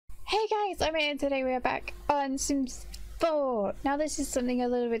Hey guys, I'm in. Today we are back on Sims 4. Now this is something a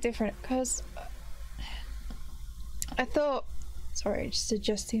little bit different because I thought, sorry, just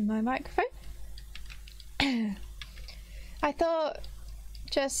adjusting my microphone. I thought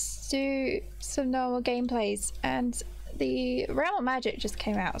just do some normal gameplays, and the Realm of Magic just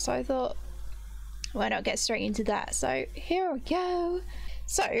came out, so I thought why not get straight into that. So here we go.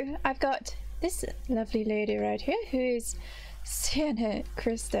 So I've got this lovely lady right here who is Sienna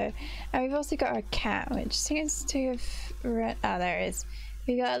Cristo, and we've also got our cat, which seems to have run. Oh, there it is.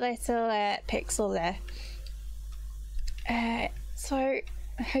 We got a little pixel there. So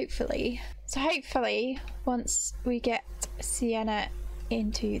hopefully once we get Sienna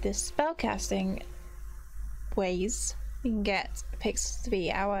into the spellcasting ways, we can get Pixel to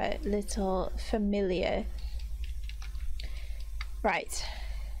be our little familiar. Right.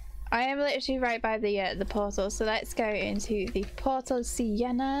 I am literally right by the portal, so let's go into the portal.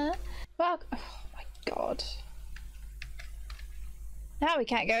 Sienna. Well, oh my god. Now we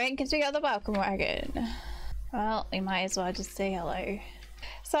can't go in because we got the welcome wagon. Well, we might as well just say hello.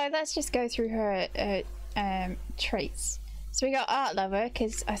 So let's just go through her traits. So we got art lover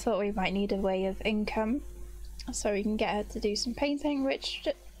because I thought we might need a way of income, so we can get her to do some painting, which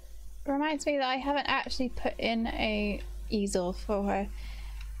reminds me that I haven't actually put in a easel for her,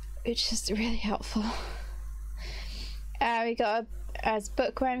 which is really helpful. We got her as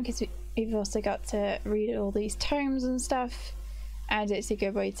bookworm because we've also got to read all these tomes and stuff, and it's a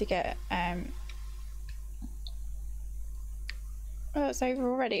good way to get oh, it's over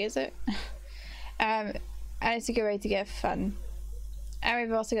already, is it? And it's a good way to get fun. And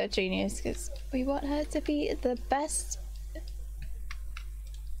we've also got genius because we want her to be the best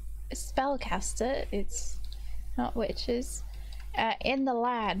spellcaster, it's not witches, in the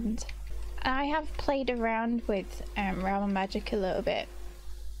land. I have played around with Realm of Magic a little bit,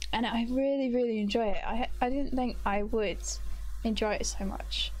 and I really enjoy it. I didn't think I would enjoy it so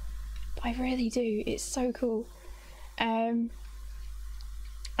much, but I really do. It's so cool. And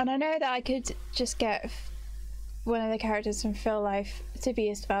I know that I could just get one of the characters from Fill Life to be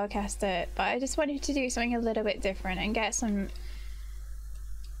a spellcaster, but I just wanted to do something a little bit different and get some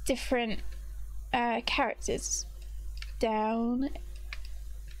different characters down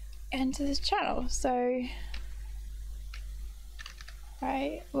into this channel. So,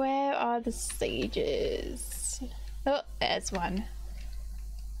 right, where are the sages? Oh, there's one.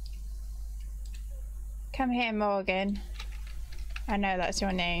 Come here, Morgan. I know that's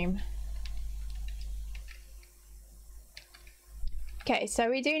your name. Okay, so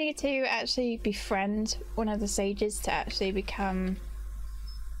we do need to actually befriend one of the sages to actually become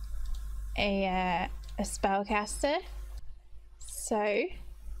a spellcaster. So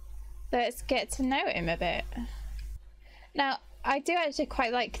let's get to know him a bit. Now, I do actually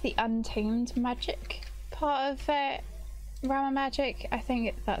quite like the untamed magic part of Realm of Magic. I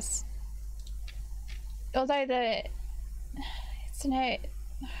think that's, although the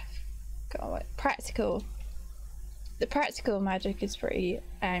practical magic is pretty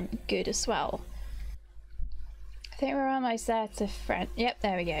good as well. I think we're almost there to friend. Yep,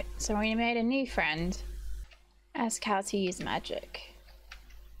 there we go. So we made a new friend. Ask how to use magic.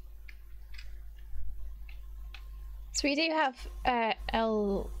 So we do have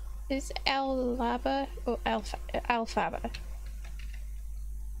Elphaba or Elphaba,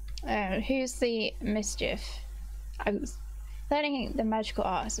 who's the mischief. Learning the magical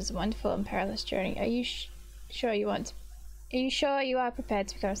arts is a wonderful and perilous journey. Are you sure you want to? Are you sure you are prepared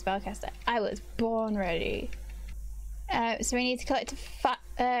to become a spellcaster? I was born ready. So we need to collect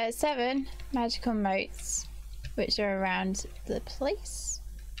 7 magical motes, which are around the place.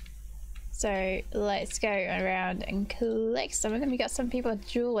 So let's go around and collect some of them. We got some people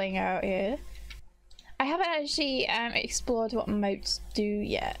dueling out here. I haven't actually explored what motes do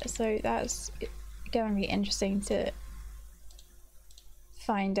yet, so that's going to be interesting to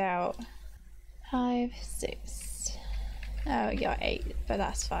find out. 5, 6. Oh, we got 8, but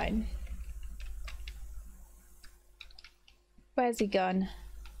that's fine. Where's he gone?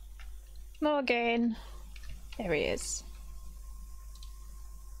 Morgan! There he is.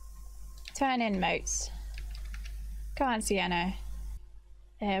 Turn in motes. Come on, Sienna.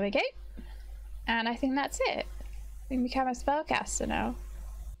 There we go. And I think that's it. We can become a spellcaster now.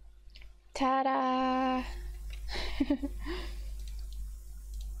 Ta-da!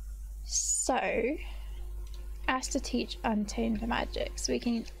 So, asked to teach untamed magic, so we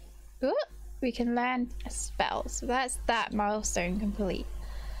can learn a spell. So that's that milestone complete.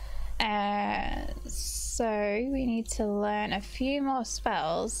 So we need to learn a few more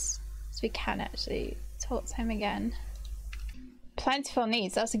spells so we can actually talk to him again. Plentiful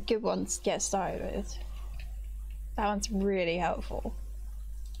needs, that's a good one to get started with. That one's really helpful.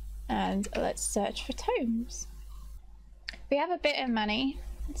 And let's search for tomes. We have a bit of money,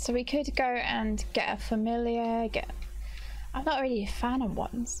 so we could go and get a familiar, I'm not really a fan of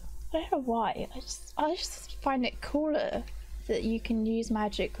ones. I don't know why. I just find it cooler that you can use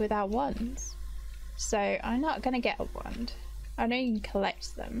magic without wands. So I'm not gonna get a wand. I know you can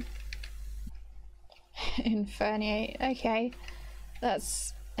collect them. Inferniate, okay.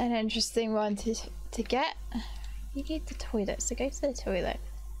 That's an interesting one to get. You need the toilet, so go to the toilet.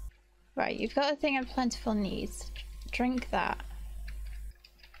 Right, you've got a thing of plentiful needs. Drink that.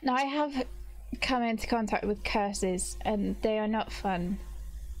 Now I have come into contact with curses and they are not fun.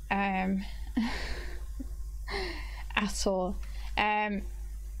 At all. The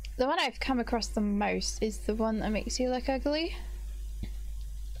one I've come across the most is the one that makes you look ugly.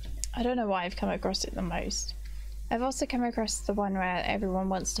 I don't know why I've come across it the most. I've also come across the one where everyone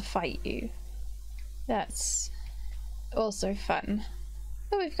wants to fight you. That's also fun.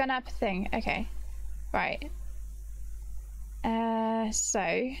 Oh, we've gone up a thing. Okay. Right. So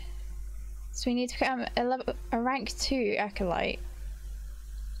we need to become a rank 2 acolyte,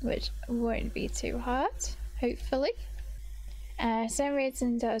 which won't be too hard, hopefully. Same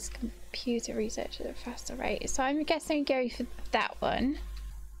reason does computer research at a faster rate, so I'm guessing go for that one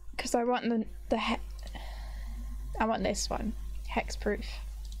because I want I want this one, hexproof,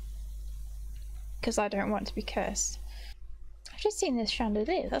 because I don't want to be cursed. I've just seen this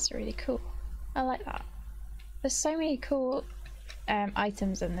chandelier. That's really cool. I like that. There's so many cool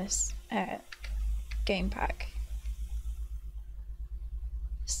items in this game pack.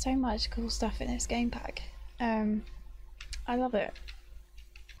 So much cool stuff in this game pack. I love it.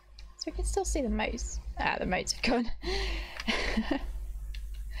 So we can still see the moats. The moats have gone.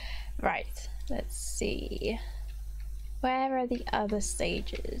 Right, let's see. Where are the other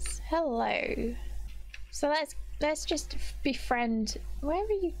stages? Hello. So let's just befriend. Where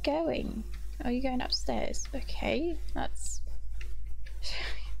are you going? Are you going upstairs? Okay, that's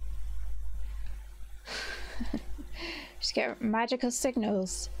just get magical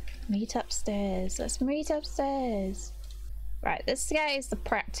signals. Meet upstairs. Let's meet upstairs. Right, this guy is the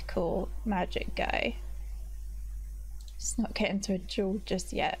practical magic guy. Let's not get into a duel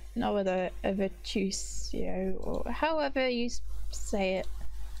just yet. Not with a Virtucio or however you say it.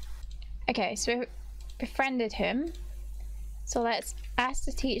 Okay, so we befriended him. So let's ask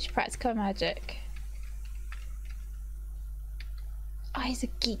to teach practical magic. Oh, he's a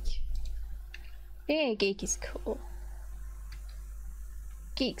geek. Being a geek is cool.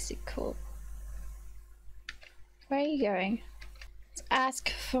 Geeks are cool. Where are you going? Let's ask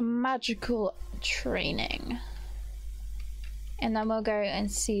for magical training. And then we'll go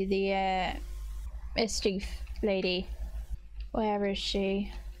and see the mischief lady. Where is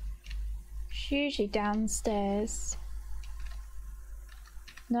she? She's usually downstairs.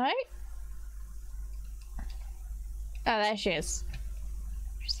 No? Oh, there she is.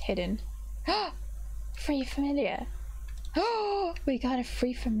 She's hidden. Free familiar. Oh, we got a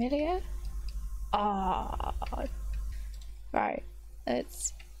free familiar? Ah. Right.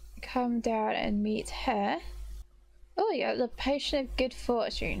 Let's come down and meet her. Oh, you got the potion of good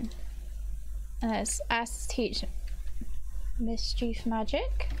fortune. And let's ask to teach mischief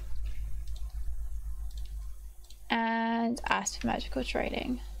magic. And ask for magical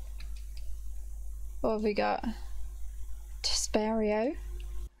training. What have we got? Desperio.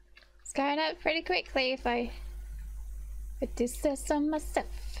 It's going up pretty quickly if I do this on myself.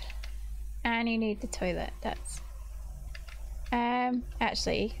 And you need the toilet. That's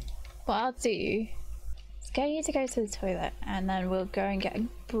actually what I'll do is get you to go to the toilet and then we'll go and get a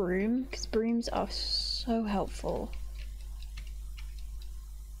broom, because brooms are so helpful.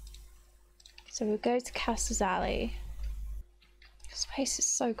 So we'll go to Cass's Alley. This place is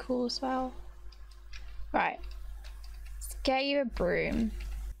so cool as well. Right. Let's get you a broom.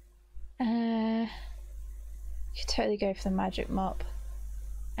 You could totally go for the magic mop.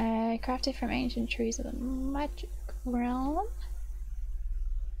 Crafted from ancient trees of the magic realm.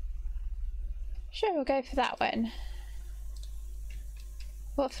 Sure, we'll go for that one.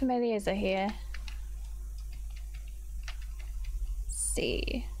 What familiars are here? Let's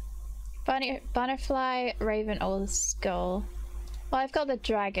see. Butterfly, raven, or the skull. Well, I've got the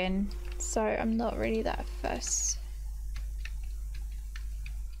dragon, so I'm not really that fussed.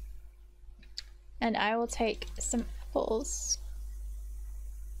 And I will take some apples.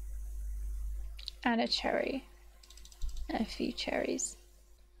 And a cherry. And a few cherries.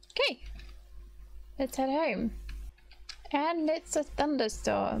 Okay. Let's head home. And it's a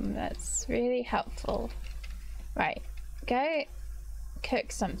thunderstorm. That's really helpful. Right. Go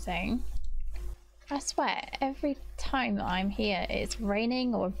cook something. I swear, every time that I'm here, it's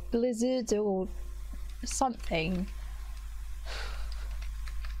raining or blizzard or something.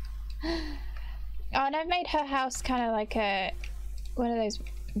 Oh, and I've made her house kind of like one of those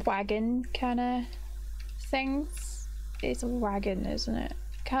wagon kind of things. It's a wagon, isn't it?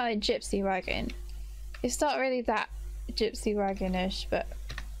 Kind of like gypsy wagon. It's not really that gypsy wagon-ish, but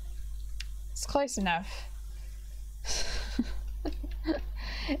it's close enough.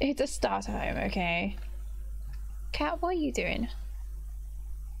 It's a starter home, okay? Cat, what are you doing?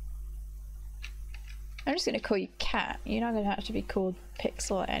 I'm just gonna call you Cat. You're not gonna have to be called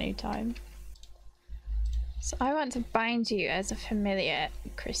Pixel at any time. So I want to bind you as a familiar,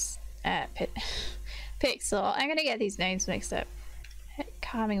 Pixel. I'm gonna get these names mixed up.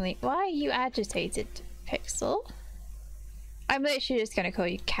 Calmingly. Why are you agitated, Pixel? I'm literally just gonna call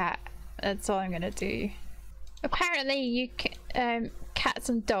you Cat. That's all I'm gonna do. Apparently you can, cats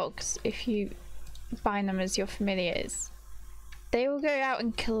and dogs, if you bind them as your familiars, they will go out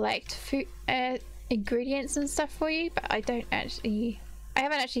and collect food, ingredients and stuff for you, but I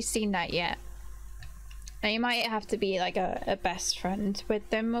haven't actually seen that yet. Now you might have to be like a best friend with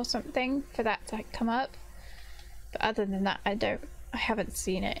them or something for that to come up, but other than that I haven't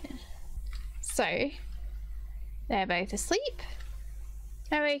seen it. So they're both asleep.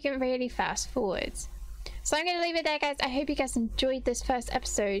 Now we can really fast forward. So I'm gonna leave it there, guys. I hope you guys enjoyed this first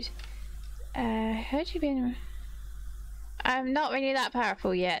episode. Heard you been? I'm not really that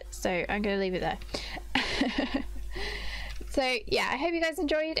powerful yet, so I'm gonna leave it there. So yeah, I hope you guys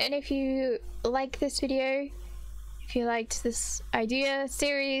enjoyed, and if you like this video, if you liked this idea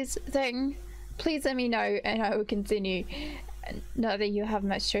series thing, please let me know and I will continue. Not that you have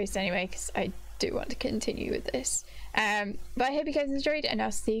much choice anyway, because I do want to continue with this. But I hope you guys enjoyed, and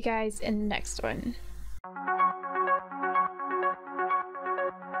I'll see you guys in the next one.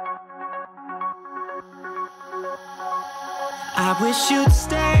 I wish you'd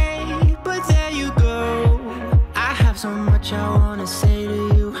stay, but there you go. I have so much I wanna say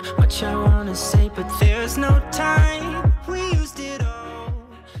to you, much I wanna say, but there's no time.